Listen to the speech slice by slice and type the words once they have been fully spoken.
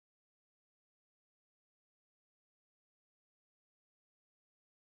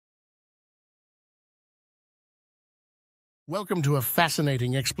Welcome to a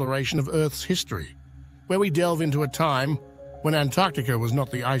fascinating exploration of Earth's history, where we delve into a time when Antarctica was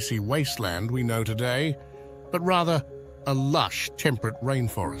not the icy wasteland we know today, but rather a lush, temperate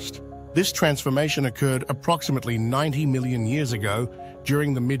rainforest. This transformation occurred approximately 90 million years ago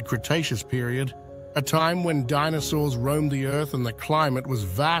during the mid-Cretaceous period, a time when dinosaurs roamed the Earth and the climate was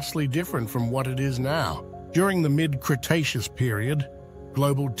vastly different from what it is now. During the mid-Cretaceous period,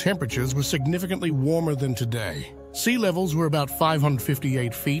 global temperatures were significantly warmer than today. Sea levels were about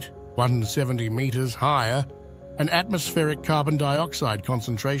 558 feet, 170 meters higher, and atmospheric carbon dioxide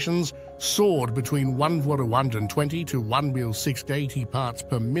concentrations soared between 1,120 to 1,680 parts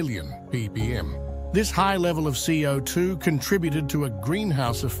per million ppm. This high level of CO2 contributed to a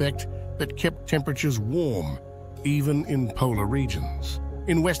greenhouse effect that kept temperatures warm, even in polar regions.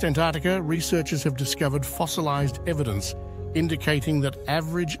 In West Antarctica, researchers have discovered fossilized evidence indicating that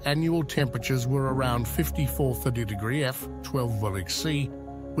average annual temperatures were around 54 degree F, 12 Volvic C,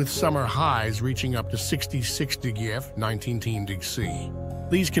 with summer highs reaching up to 66 degree F, 19 degree C.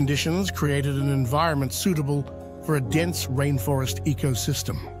 These conditions created an environment suitable for a dense rainforest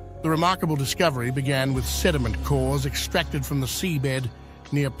ecosystem. The remarkable discovery began with sediment cores extracted from the seabed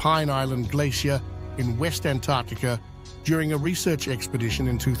near Pine Island Glacier in West Antarctica during a research expedition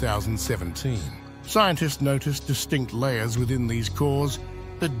in 2017. Scientists noticed distinct layers within these cores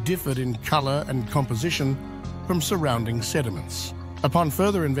that differed in color and composition from surrounding sediments. Upon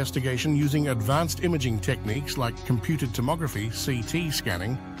further investigation using advanced imaging techniques like computed tomography (CT)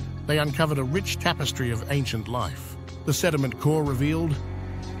 scanning, they uncovered a rich tapestry of ancient life. The sediment core revealed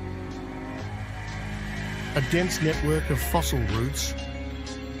a dense network of fossil roots,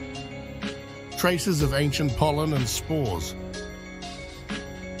 traces of ancient pollen and spores,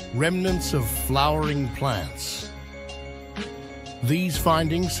 remnants of flowering plants. These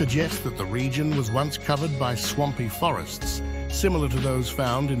findings suggest that the region was once covered by swampy forests, similar to those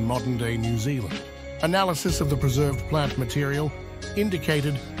found in modern-day New Zealand. Analysis of the preserved plant material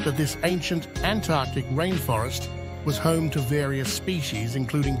indicated that this ancient Antarctic rainforest was home to various species,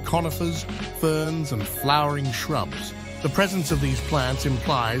 including conifers, ferns, and flowering shrubs. The presence of these plants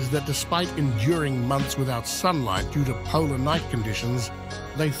implies that despite enduring months without sunlight due to polar night conditions,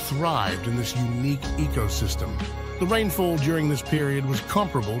 they thrived in this unique ecosystem. The rainfall during this period was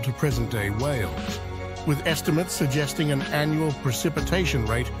comparable to present-day Wales, with estimates suggesting an annual precipitation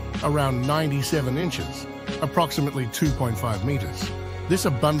rate around 97 inches, approximately 2.5 meters. This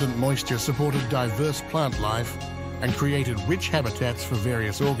abundant moisture supported diverse plant life and created rich habitats for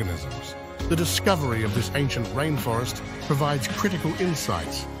various organisms. The discovery of this ancient rainforest provides critical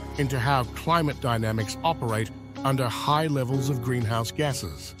insights into how climate dynamics operate under high levels of greenhouse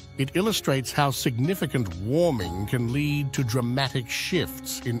gases. It illustrates how significant warming can lead to dramatic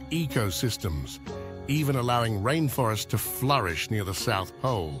shifts in ecosystems, even allowing rainforests to flourish near the South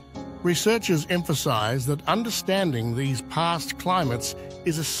Pole. Researchers emphasize that understanding these past climates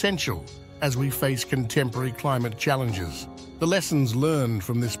is essential as we face contemporary climate challenges. The lessons learned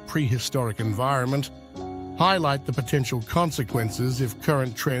from this prehistoric environment highlight the potential consequences if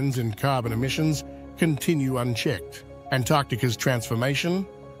current trends in carbon emissions continue unchecked. Antarctica's transformation,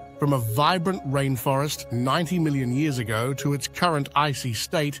 from a vibrant rainforest 90 million years ago to its current icy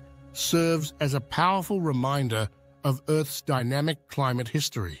state, serves as a powerful reminder of Earth's dynamic climate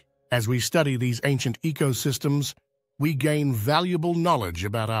history. As we study these ancient ecosystems, we gain valuable knowledge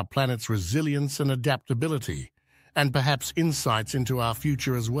about our planet's resilience and adaptability, and perhaps insights into our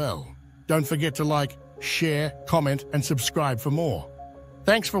future as well. Don't forget to like, share, comment, and subscribe for more.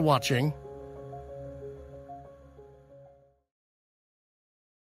 Thanks for watching.